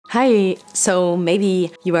Hi, so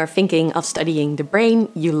maybe you are thinking of studying the brain,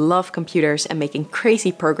 you love computers and making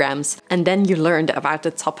crazy programs, and then you learned about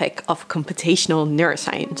the topic of computational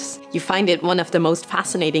neuroscience. You find it one of the most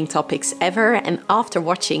fascinating topics ever, and after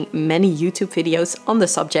watching many YouTube videos on the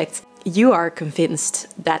subject, you are convinced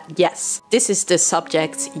that yes, this is the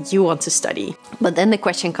subject you want to study. But then the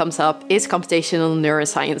question comes up, is computational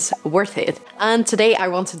neuroscience worth it? And today I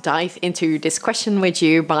want to dive into this question with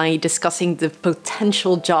you by discussing the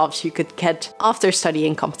potential jobs you could get after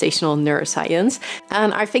studying computational neuroscience.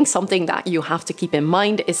 And I think something that you have to keep in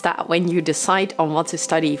mind is that when you decide on what to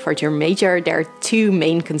study for your major, there are two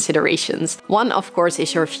main considerations. One, of course,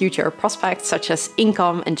 is your future prospects, such as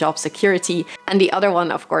income and job security. And the other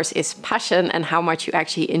one, of course, is passion and how much you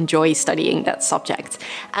actually enjoy studying that subject.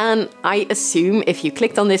 And I assume if you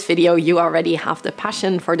clicked on this video, you already have the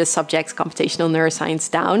passion for the subject computational neuroscience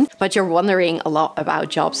down, but you're wondering a lot about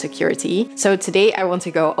job security. So today I want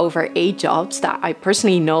to go over 8 jobs that I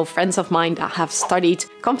personally know friends of mine that have studied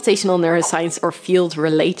computational neuroscience or field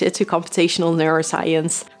related to computational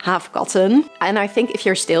neuroscience have gotten. And I think if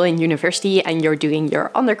you're still in university and you're doing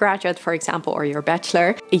your undergraduate, for example, or your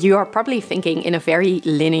bachelor, you are probably thinking in a very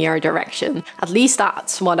linear direction. At least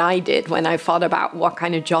that's what I did when I thought about what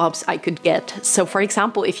kind of jobs I could get. So for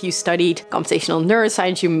example, if you studied computational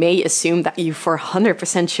neuroscience, you may assume that you for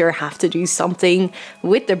 100% sure have to do something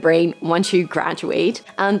with the brain once you graduate.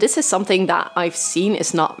 And this is something that I've seen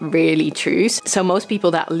is not really true. So most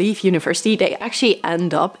people that leave university, they actually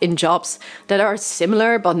end up in jobs that are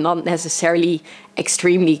similar, but not necessarily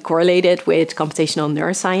extremely correlated with computational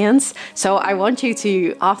neuroscience. So I want you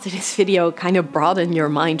to, after this video, kind of broaden your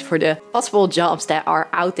mind for the possible jobs that are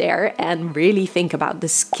out there and really think about the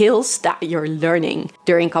skills that you're learning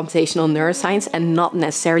during computational neuroscience and not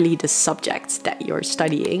necessarily the subjects that you're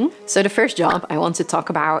studying. So the first job I want to talk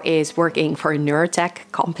about is working for a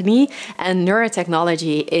Neurotech company. And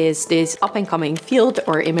neurotechnology is this up-and-coming field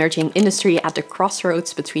or emerging industry at the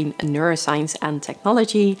crossroads between neuroscience and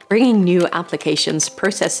technology, bringing new applications,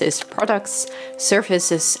 processes, products,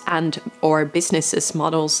 services, and/or businesses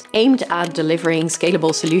models aimed at delivering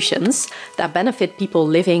scalable solutions that benefit people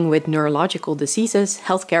living with neurological diseases,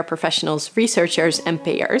 healthcare professionals, researchers, and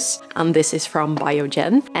payers. And this is from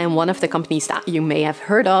Biogen. And one of the companies that you may have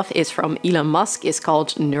heard of is from Elon Musk, is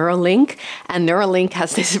called Neuralink. And Neuralink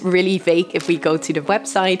has this really vague, if we go to the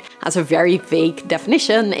website, has a very vague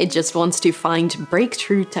definition. It just wants to find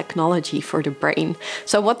breakthrough technology for the brain.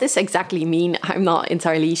 So what this exactly means, I'm not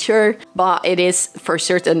entirely sure, but it is for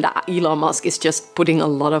certain that Elon Musk is just putting a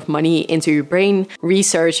lot of money into brain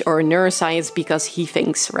research or neuroscience because he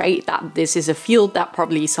thinks, right, that this is a field that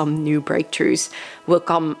probably some new breakthroughs will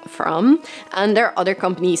come from. And there are other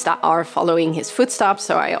companies that are following his footsteps.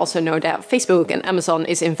 So I also know that Facebook and Amazon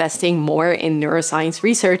is investing more in neuroscience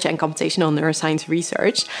research and computational neuroscience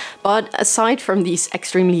research. But aside from these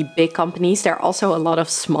extremely big companies, there are also a lot of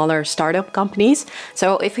smaller startup companies.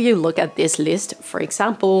 So if you look at this list, for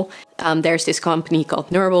example, there's this company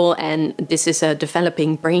called Neural, and this is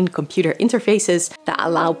developing brain-computer interfaces that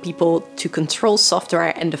allow people to control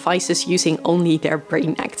software and devices using only their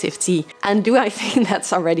brain activity. And do I think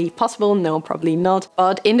that's already possible? No, probably not.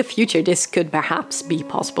 But in the future, this could perhaps be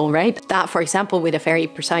possible, right? That, for example, with a very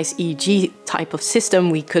precise EEG type of system,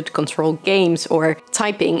 we could control games or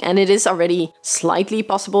typing. And it is already slightly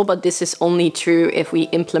possible, but this is only true if we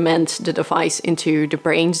implement the device into the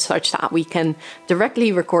brain such that we can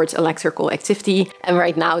directly record electrical activity. And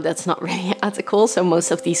right now that's not really ethical. So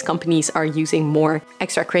most of these companies are using more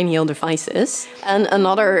extracranial devices. And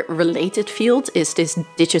another related field is this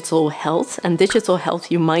digital health. And digital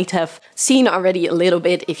health you might have seen already a little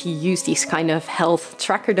bit if you use these kind of health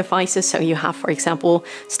tracker devices. So you have, for example,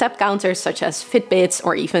 step counters such as Fitbits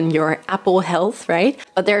or even your Apple Health, right?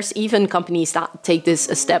 But there's even companies that take this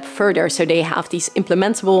a step further. So they have these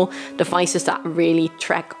implementable devices that really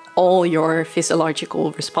track all your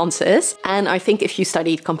physiological responses. And I think if you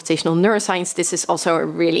studied computational neuroscience, this is also a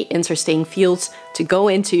really interesting field to go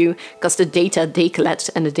into because the data they collect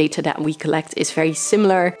and the data that we collect is very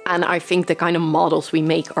similar. And I think the kind of models we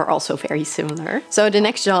make are also very similar. So the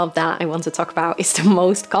next job that I want to talk about is the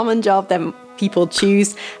most common job that people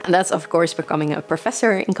choose, and that's of course becoming a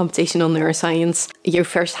professor in computational neuroscience. You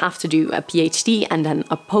first have to do a PhD and then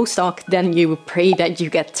a postdoc, then you pray that you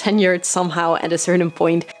get tenured somehow at a certain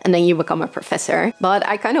point, and then you become a professor. But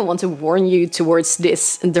I kind of want to warn you towards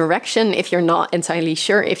this direction if you're not entirely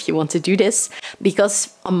sure if you want to do this,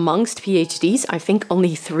 because amongst PhDs, I think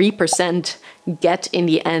only 3% get in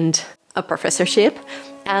the end a professorship.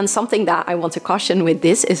 And something that I want to caution with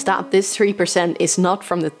this is that this 3% is not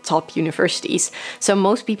from the top universities. So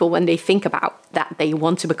most people, when they think about that they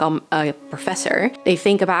want to become a professor, they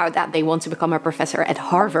think about that they want to become a professor at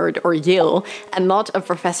Harvard or Yale and not a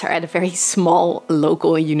professor at a very small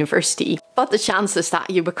local university. But the chances that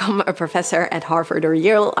you become a professor at Harvard or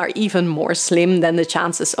Yale are even more slim than the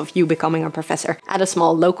chances of you becoming a professor at a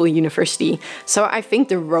small local university. So I think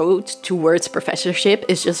the road towards professorship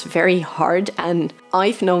is just very hard, and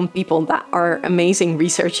I've known people that are amazing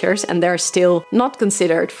researchers and they're still not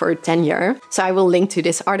considered for tenure. So I will link to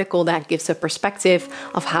this article that gives a perspective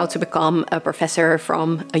of how to become a professor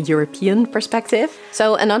from a European perspective.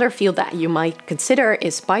 So another field that you might consider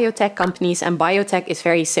is biotech companies, and biotech is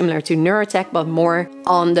very similar to neurotech, but more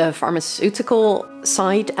on the pharmaceutical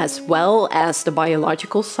side as well as the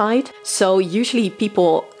biological side. So usually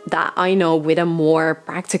people that I know with a more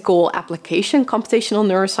practical application computational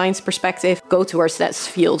neuroscience perspective go towards those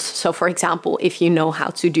fields. So for example, if you know how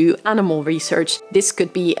to do animal research, this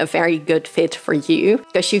could be a very good fit for you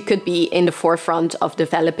because you could be in the forefront of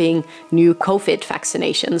developing new COVID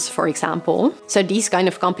vaccinations, for example. So these kind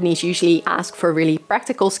of companies usually ask for really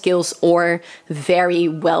practical skills or very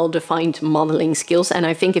well-defined modeling skills. And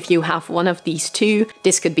I think if you have one of these two,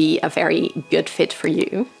 this could be a very good fit for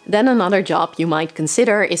you. Then another job you might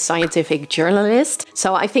consider is scientific journalist.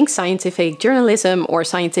 So I think scientific journalism or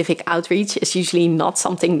scientific outreach is usually not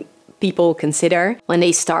something people consider when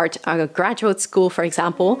they start a graduate school, for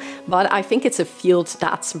example. But I think it's a field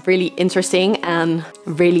that's really interesting and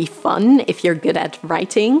really fun if you're good at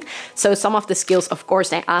writing. So some of the skills, of course,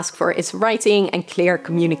 they ask for is writing and clear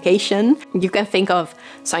communication. You can think of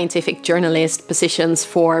scientific journalist positions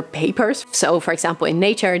for papers. So for example, in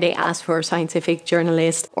Nature, they ask for a scientific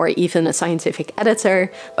journalist or even a scientific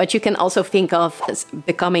editor. But you can also think of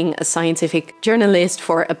becoming a scientific journalist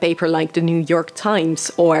for a paper like the New York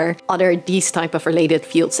Times or other these type of related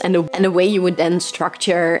fields. And the way you would then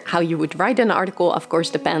structure how you would write an article, of course,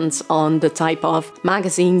 depends on the type of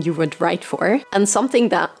magazine you would write for. And something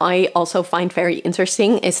that I also find very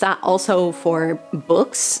interesting is that also for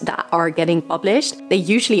books that are getting published, they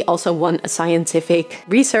usually also want a scientific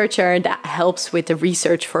researcher that helps with the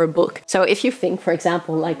research for a book. So if you think, for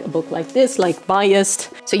example, like a book like this, like Biased,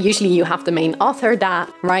 so usually you have the main author that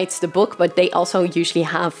writes the book, but they also usually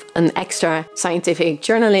have an extra scientific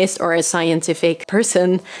journalist or a scientific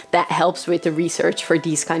person that helps with the research for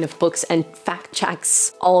these kind of books and fact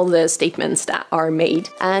checks all the statements that are made.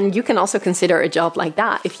 And you can also consider a job like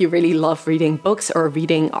that if you really love reading books or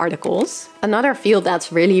reading articles. Another field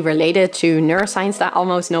that's really related to neuroscience that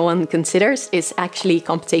almost no one considers is actually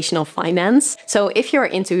computational finance. So if you're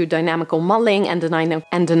into dynamical modeling and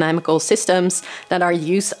dynamical systems that are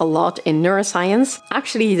used a lot in neuroscience,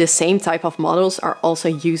 actually the same type of models are also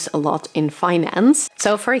used a lot in finance.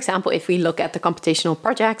 So for example, if we look at the computational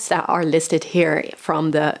projects that are listed here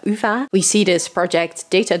from the UvA, we see this project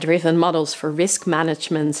data-driven models for risk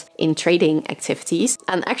management in trading activities.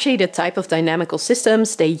 And actually the type of dynamical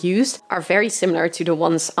systems they used are very similar to the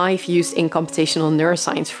ones I've used in computational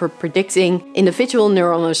neuroscience for predicting individual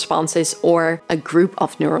neural responses or a group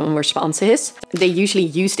of neural responses. They usually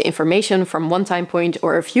use the information from one time point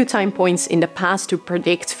or a few time points in the past to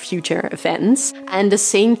predict future events. And the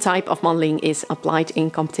same type of modeling is applied in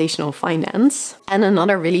computational finance. And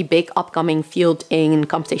another really big upcoming field in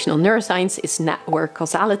computational neuroscience is network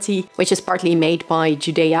causality, which is partly made by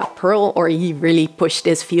Judea Pearl, or he really pushed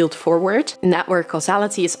this field forward. Network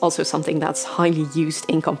causality is also something that's highly used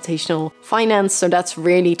in computational finance. So that's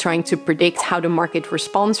really trying to predict how the market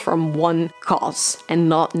responds from one cause and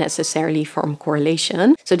not necessarily from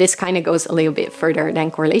correlation. So this kind of goes a little bit further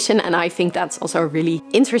than correlation. And I think that's also a really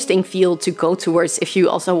interesting field to go towards if you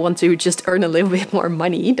also want to just earn a little bit more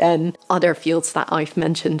money than other fields that I've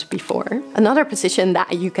mentioned before. Another position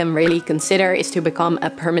that you can really consider is to become a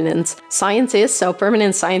permanent scientist. So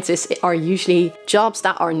permanent scientists are usually jobs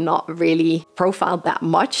that are not really profiled that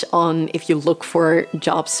much on if you look for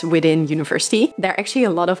jobs within university. There are actually a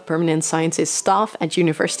lot of permanent scientist staff at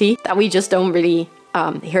university that we just don't really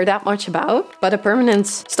hear that much about. But a permanent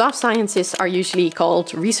staff scientists are usually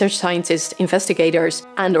called research scientists, investigators,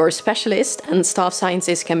 and/or specialists. And staff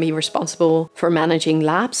scientists can be responsible for managing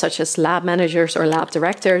labs, such as lab managers or lab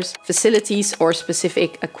directors, facilities, or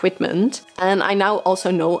specific equipment. And I now also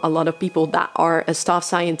know a lot of people that are a staff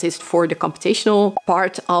scientist for the computational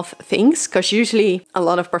part of things, because usually a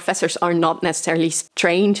lot of professors are not necessarily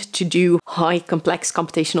trained to do high complex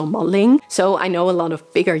computational modeling. So I know a lot of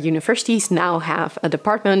bigger universities now have a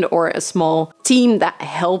department or a small team that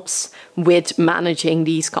helps with managing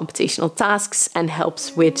these computational tasks and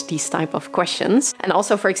helps with these type of questions. And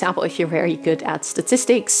also, for example, if you're very good at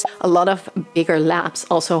statistics, a lot of bigger labs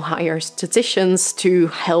also hire statisticians to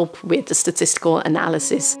help with the statistical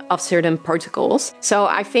analysis of certain protocols. So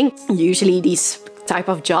I think usually these type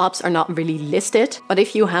of jobs are not really listed, but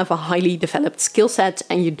if you have a highly developed skill set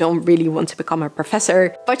and you don't really want to become a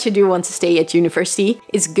professor, but you do want to stay at university,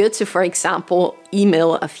 it's good to, for example,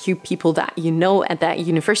 email a few people that you know at that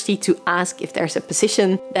university to ask if there's a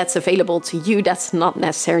position that's available to you that's not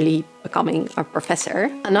necessarily becoming a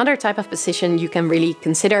professor. Another type of position you can really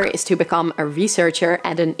consider is to become a researcher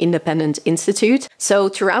at an independent institute. So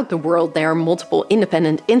throughout the world, there are multiple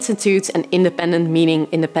independent institutes, and independent meaning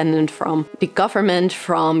independent from the government,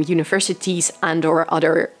 from universities and or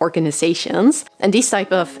other organizations. And these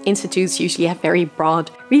type of institutes usually have very broad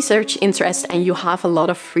research interests, and you have a lot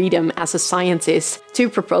of freedom as a scientist to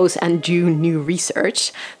propose and do new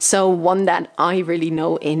research. So one that I really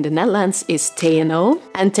know in the Netherlands is TNO.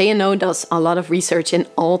 And TNO does a lot of research in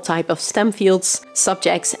all type of STEM fields,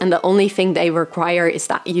 subjects, and the only thing they require is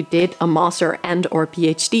that you did a master and or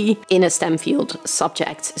PhD in a STEM field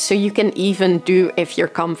subject. So you can even do, if you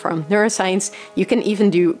come from neuroscience, you can even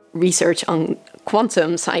do research on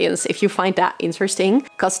quantum science if you find that interesting,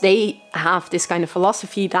 because they have this kind of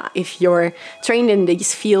philosophy that if you're trained in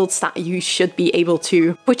these fields, that you should be able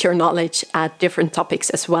to put your knowledge at different topics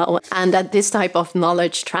as well, and that this type of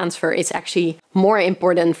knowledge transfer is actually more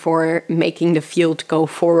important for making the field go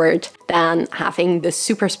forward than having the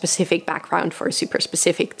super specific background for a super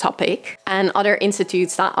specific topic. And other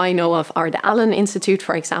institutes that I know of are the Allen Institute,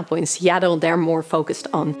 for example, in Seattle. They're more focused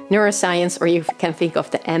on neuroscience, or you can think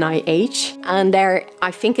of the NIH. And there,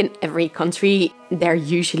 I think in every country, there are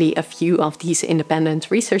usually a few of these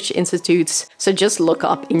independent research institutes. So just look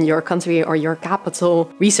up in your country or your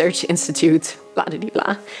capital research institute, blah, blah,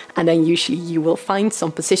 blah. And then usually you will find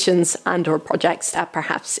some positions and or projects that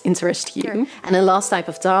perhaps interest you. Sure. And the last type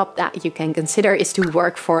of job that you can consider is to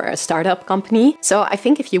work for a startup company. So I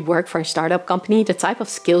think if you work for a startup company, the type of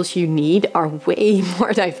skills you need are way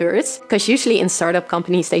more diverse, because usually in startup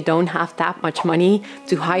companies, they don't have that much money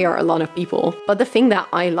to hire a lot of people. But the thing that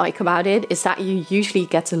I like about it is that you usually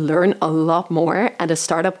get to learn a lot more at a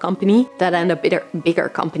startup company than at a bigger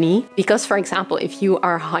company. Because, for example, if you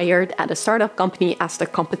are hired at a startup company as the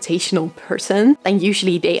computational person, then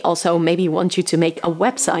usually they also maybe want you to make a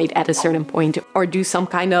website at a certain point or do some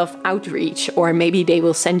kind of outreach, or maybe they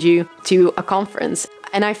will send you to a conference.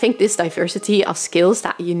 And I think this diversity of skills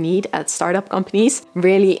that you need at startup companies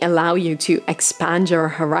really allow you to expand your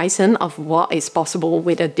horizon of what is possible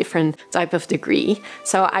with a different type of degree.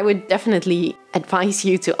 So I would definitely advise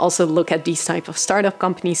you to also look at these type of startup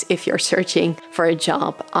companies if you're searching for a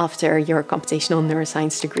job after your computational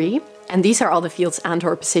neuroscience degree. And these are all the fields and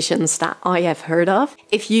or positions that I have heard of.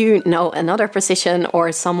 If you know another position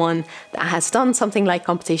or someone that has done something like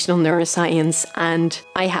computational neuroscience and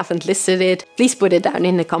I haven't listed it, please put it down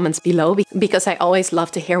in the comments below, because I always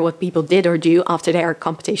love to hear what people did or do after their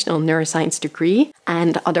computational neuroscience degree.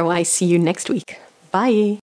 And otherwise, see you next week. Bye.